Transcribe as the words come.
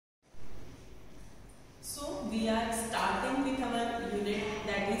are starting with our unit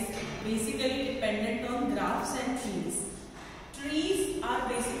that is basically dependent on graphs and trees. Trees are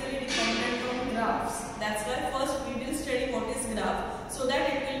basically dependent on graphs. That's why first we will study what is graph, so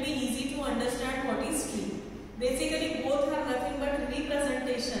that it will be easy to understand what is tree. Basically both have nothing but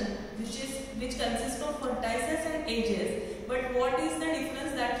representation which consists of vertices and edges. But what is the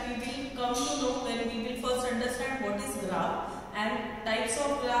difference that we will come to know when we will first understand what is graph and types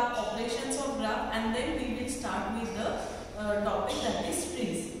of graph, operations of graph, and then we will start with the topic that is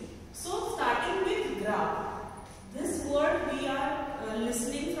trees. So starting with graph. This word we are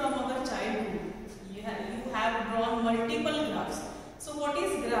listening from our childhood. You have drawn multiple graphs. So what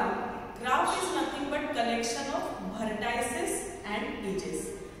is graph? Graph is nothing but collection of vertices and edges.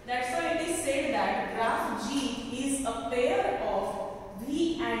 That's why it is said that graph G is a pair of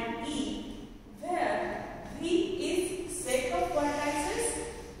V and E, where V is set of vertices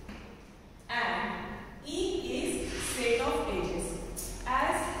and E is set of edges.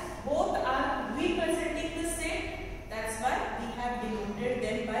 As both are representing the set, that's why we have denoted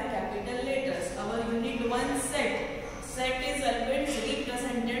them by capital letters. Our unit 1 set is always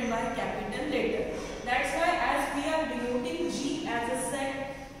represented by capital letter. That's why as we are denoting G as a set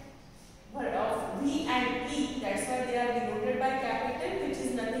of V and E, that's why they are denoted by capital, which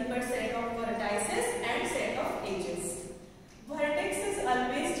is nothing but set of vertices and set of edges. Vertex is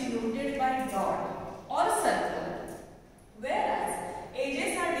always denoted by dot or circle, whereas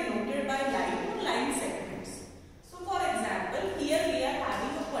edges are denoted by line or line segments. So for example, here we are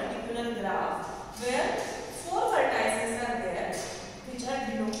having a particular graph where 4 vertices are there, which are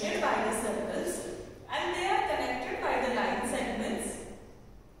denoted by the circles, and they are connected by the line segments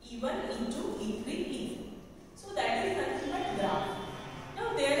E1, E2, E3, E4. So that is nothing but graph.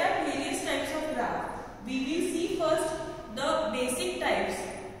 Now there are various types of graph. We will see first the basic types.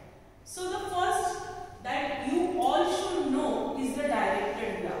 So the first that you all should know is the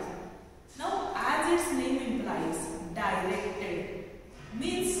directed graph. Now as its name implies, directed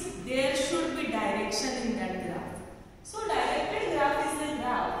means there should be direction in that graph. So directed graph is the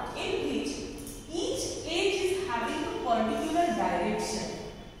graph in which each edge is having a particular direction.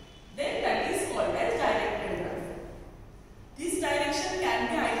 Then that is called as directed graph. This direction can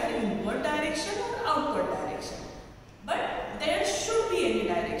be either inward direction or outward direction. But there should be any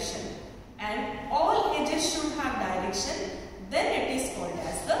direction and all edges should have direction. Then it is called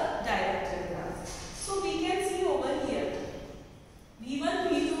as the directed graph. So we can see over here V1,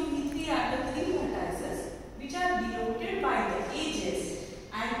 V2, V3 are the 3 vertices which are denoted by the edges,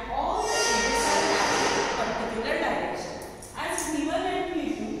 and all the edges are having a particular direction. As V1 and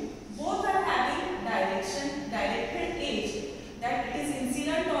V2 both are having directed edge, that it is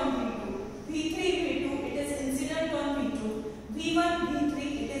incident on V2, V3, V2 it is incident on V2, V1, V3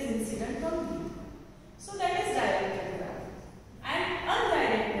 it is incident on V2. So that is directed graph. And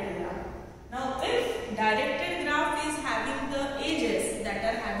undirected graph. Now if directed graph is having the edges that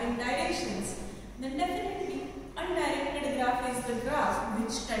are having directions, then definitely undirected graph is the graph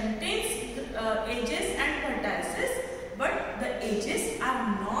which contains edges and vertices, but the edges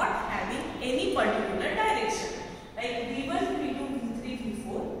are not having any particular direction. Like V1, V2, V3,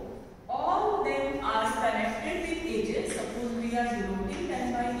 V4, all of them are connected with edges. Suppose we are denoting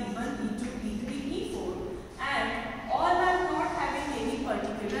them by E1, E2, E3, E4, and all are not having any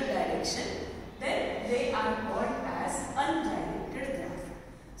particular direction, then they are called as undirected graph.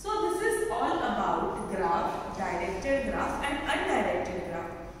 So this is all about graph, directed graph and undirected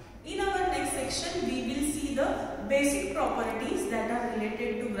graph. In our next section, we will see the basic properties that are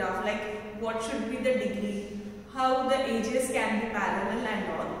related to graph, like what should be the degree, how the edges can be parallel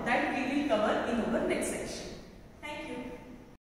and all. That we will cover in our next section.